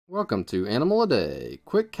Welcome to Animal a Day,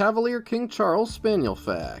 quick Cavalier King Charles Spaniel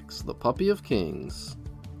facts, the puppy of kings.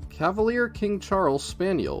 Cavalier King Charles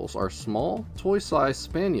Spaniels are small, toy-sized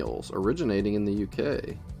spaniels originating in the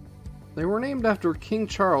UK. They were named after King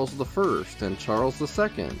Charles I and Charles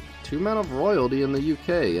II, two men of royalty in the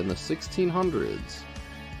UK in the 1600s.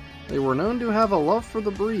 They were known to have a love for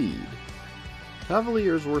the breed.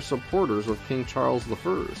 Cavaliers were supporters of King Charles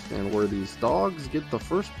I, and where these dogs get the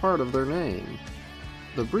first part of their name.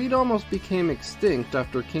 The breed almost became extinct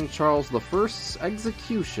after King Charles I's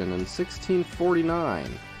execution in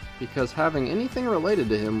 1649, because having anything related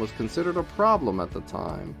to him was considered a problem at the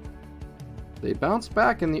time. They bounced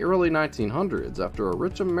back in the early 1900s after a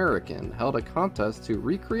rich American held a contest to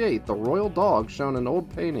recreate the royal dog shown in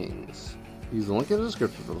old paintings. Use the link in the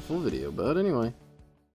description for the full video, but anyway.